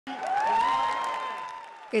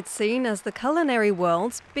It's seen as the culinary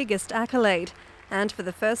world's biggest accolade. And for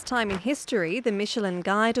the first time in history, the Michelin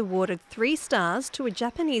Guide awarded 3 stars to a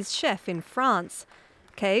Japanese chef in France.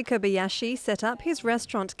 Kei Kobayashi set up his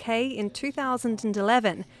restaurant Kei in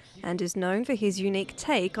 2011 and is known for his unique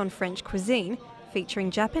take on French cuisine,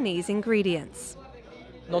 featuring Japanese ingredients.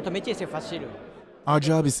 Our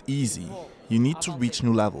job is easy. You need to reach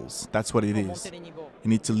new levels, that's what it is. You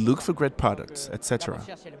need to look for great products, etc.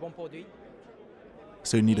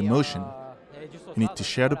 So you need emotion, you need to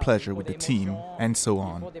share the pleasure with the team, and so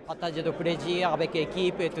on.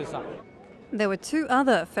 There were 2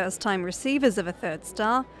 other first-time receivers of a 3rd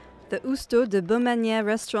star, the Ousto de Beaumanière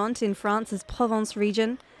restaurant in France's Provence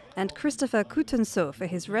region, and Christopher Coutenceau for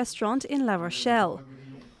his restaurant in La Rochelle.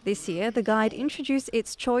 This year, the guide introduced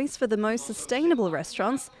its choice for the most sustainable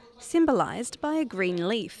restaurants, symbolized by a green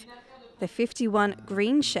leaf. The 51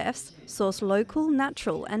 green chefs source local,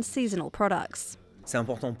 natural and seasonal products.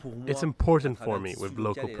 It's important for me, with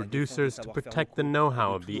local producers, to protect the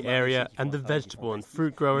know-how of the area and the vegetable and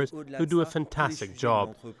fruit growers who do a fantastic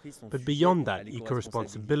job. But beyond that,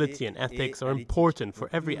 eco-responsibility and ethics are important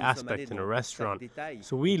for every aspect in a restaurant.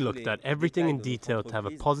 So we looked at everything in detail to have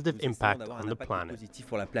a positive impact on the planet.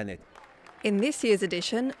 In this year's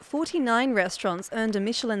edition, 49 restaurants earned a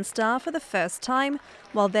Michelin star for the first time,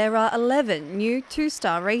 while there are 11 new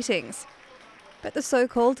 2-star ratings. But the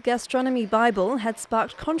so-called Gastronomy Bible had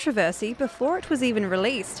sparked controversy before it was even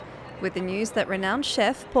released, with the news that renowned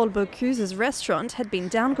chef Paul Bocuse's restaurant had been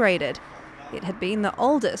downgraded. It had been the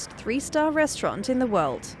oldest 3-star restaurant in the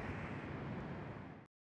world.